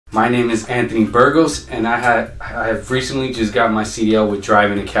My name is Anthony Burgos, and I have recently just got my CDL with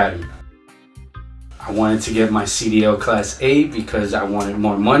Driving Academy. I wanted to get my CDL Class A because I wanted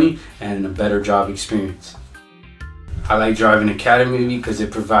more money and a better job experience. I like Driving Academy because it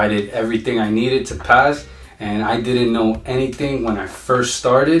provided everything I needed to pass, and I didn't know anything when I first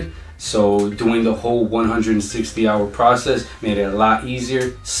started, so doing the whole 160-hour process made it a lot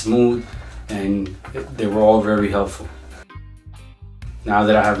easier, smooth, and they were all very helpful. Now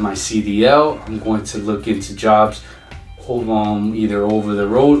that I have my CDL, I'm going to look into jobs either over the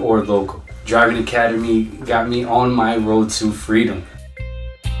road or local. Driving Academy got me on my road to freedom.